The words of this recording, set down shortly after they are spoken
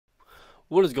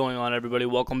What is going on, everybody?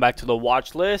 Welcome back to the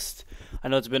watch list. I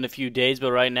know it's been a few days,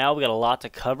 but right now we got a lot to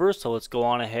cover, so let's go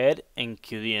on ahead and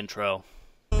cue the intro.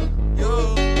 I've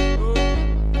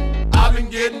been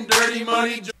getting dirty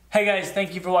money. Hey guys,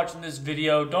 thank you for watching this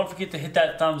video. Don't forget to hit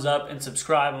that thumbs up and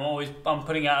subscribe. I'm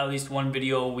putting out at least one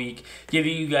video a week,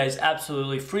 giving you guys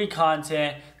absolutely free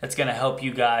content that's gonna help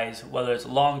you guys, whether it's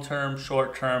long term,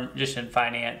 short term, just in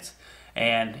finance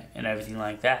and everything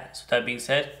like that. So with that being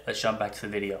said, let's jump back to the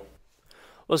video.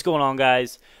 What's going on,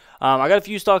 guys? I got a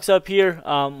few stocks up here.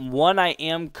 One I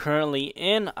am currently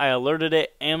in. I alerted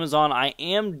it. Amazon. I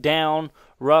am down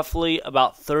roughly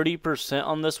about 30%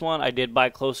 on this one. I did buy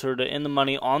closer to in the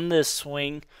money on this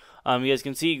swing. You guys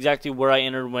can see exactly where I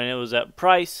entered when it was at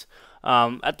price.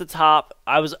 At the top,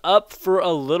 I was up for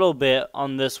a little bit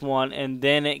on this one, and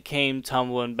then it came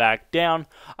tumbling back down.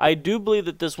 I do believe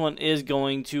that this one is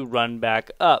going to run back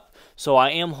up. So I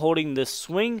am holding this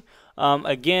swing.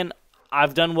 Again,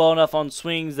 I've done well enough on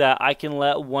swings that I can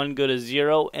let one go to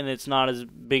zero, and it's not as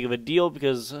big of a deal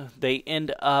because they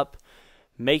end up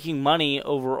making money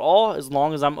overall as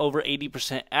long as I'm over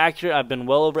 80% accurate. I've been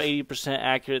well over 80%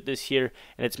 accurate this year,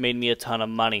 and it's made me a ton of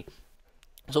money.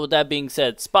 So with that being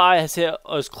said, SPY has hit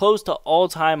as close to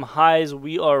all-time highs.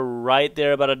 We are right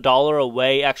there, about $1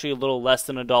 away, actually a little less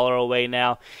than $1 away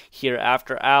now here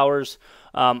after hours.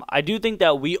 I do think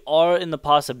that we are in the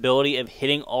possibility of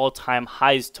hitting all-time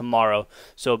highs tomorrow,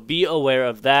 so be aware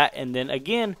of that. And then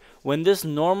again, when this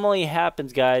normally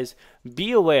happens, guys,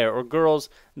 be aware, or girls,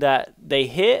 that they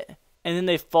hit and then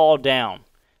they fall down.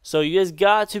 So you guys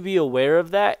got to be aware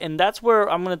of that, and that's where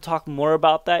I'm going to talk more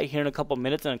about that here in a couple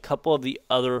minutes and a couple of the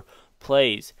other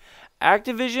plays.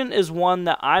 Activision is one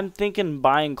that I'm thinking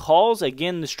buying calls.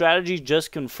 Again, the strategy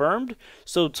just confirmed.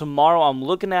 So tomorrow I'm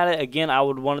looking at it. Again, I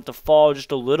would want it to fall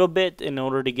just a little bit in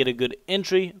order to get a good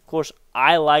entry. Of course,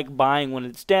 I like buying when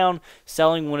it's down,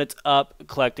 selling when it's up,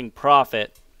 collecting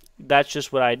profit. That's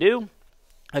just what I do.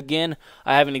 Again,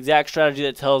 I have an exact strategy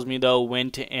that tells me, though,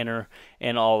 when to enter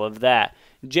and all of that.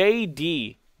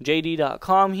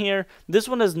 JD.com here. This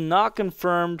one is not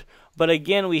confirmed, but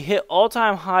again, we hit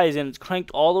all-time highs and it's cranked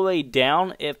all the way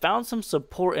down. It found some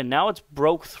support and now it's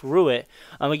broke through it.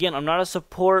 Again, I'm not a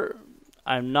support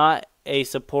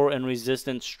and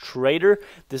resistance trader.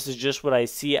 This is just what I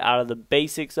see out of the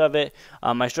basics of it.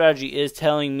 My strategy is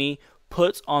telling me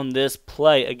puts on this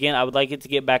play. Again, I would like it to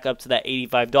get back up to that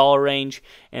 $85 range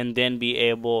and then be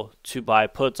able to buy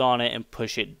puts on it and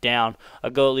push it down. I'll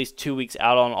go at least 2 weeks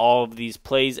out on all of these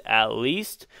plays at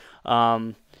least.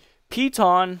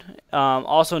 Peloton,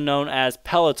 also known as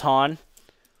Peloton.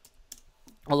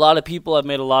 A lot of people have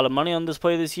made a lot of money on this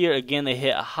play this year. Again, they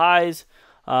hit highs,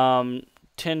 10,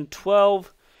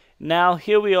 12. Now,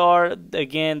 here we are.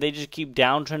 Again, they just keep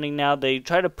downtrending now. They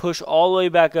try to push all the way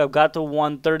back up. Got to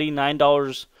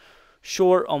 $139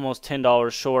 short, almost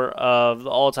 $10 short of the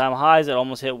all-time highs. It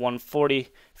almost hit 140 a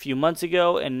few months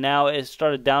ago, and now it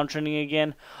started downtrending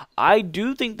again. I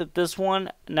do think that this one,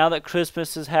 now that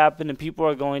Christmas has happened and people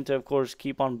are going to, of course,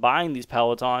 keep on buying these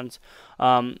Pelotons,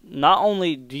 not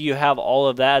only do you have all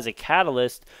of that as a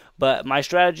catalyst, but my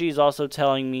strategy is also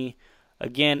telling me,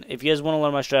 again, if you guys want to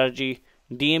learn my strategy,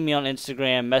 DM me on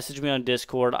Instagram, message me on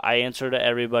Discord. I answer to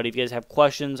everybody. If you guys have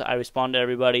questions, I respond to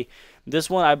everybody. This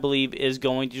one, I believe, is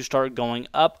going to start going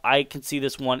up. I can see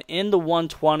this one in the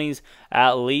 120s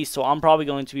at least, so I'm probably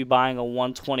going to be buying a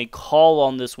 120 call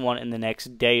on this one in the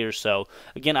next day or so.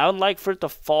 Again, I would like for it to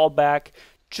fall back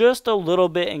just a little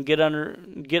bit and get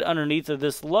underneath of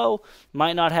this low.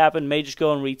 Might not happen, may just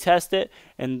go and retest it,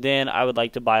 and then I would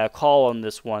like to buy a call on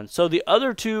this one. So the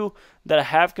other two that I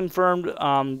have confirmed,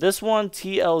 this one,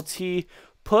 TLT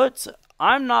puts,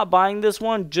 I'm not buying this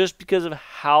one just because of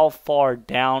how far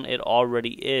down it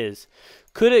already is.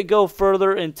 Could it go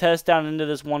further and test down into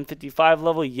this 155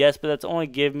 level? Yes, but that's only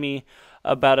give me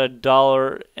about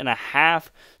 $1.50.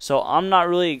 So I'm not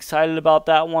really excited about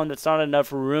that one. That's not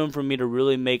enough room for me to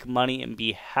really make money and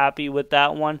be happy with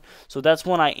that one. So that's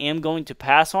one I am going to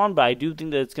pass on, but I do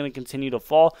think that it's going to continue to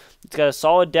fall. It's got a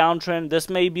solid downtrend. This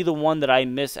may be the one that I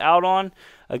miss out on.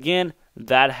 Again,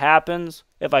 that happens.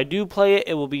 If I do play it,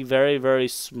 it will be very, very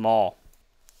small.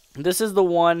 This is the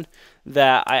one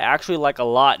that I actually like a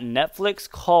lot. Netflix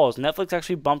calls. Netflix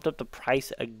actually bumped up the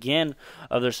price again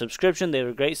of their subscription. They have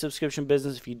a great subscription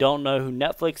business. If you don't know who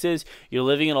Netflix is, you're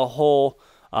living in a hole.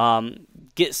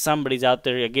 Get somebody's out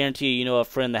there. I guarantee you know a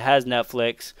friend that has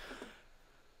Netflix.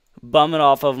 bum it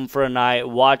off of them for a night,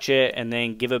 watch it, and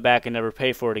then give it back and never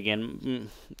pay for it again.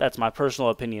 That's my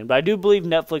personal opinion. But I do believe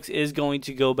Netflix is going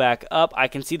to go back up. I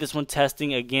can see this one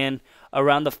testing again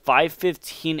around the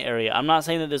 515 area. I'm not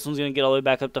saying that this one's going to get all the way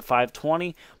back up to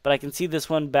 520, but I can see this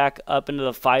one back up into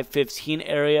the 515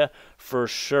 area for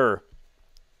sure.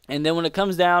 And then when it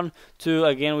comes down to,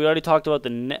 again, we already talked about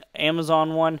the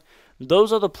Amazon one.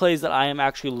 Those are the plays that I am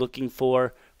actually looking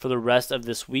for the rest of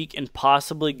this week and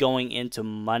possibly going into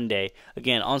Monday.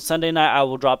 Again, on Sunday night, I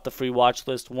will drop the free watch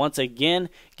list once again,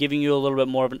 giving you a little bit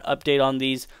more of an update on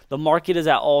these. The market is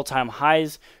at all-time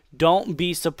highs. Don't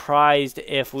be surprised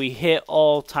if we hit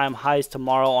all-time highs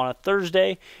tomorrow on a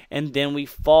Thursday and then we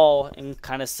fall and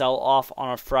kind of sell off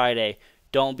on a Friday.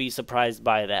 Don't be surprised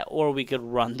by that. Or we could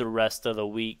run the rest of the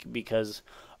week because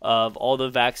of all the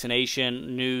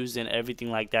vaccination news and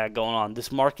everything like that going on.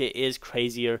 This market is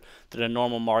crazier than a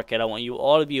normal market. I want you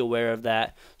all to be aware of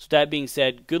that. So that being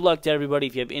said, good luck to everybody.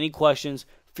 If you have any questions,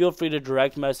 feel free to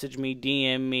direct message me,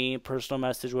 DM me, personal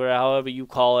message, whatever, however you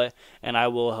call it, and I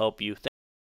will help you.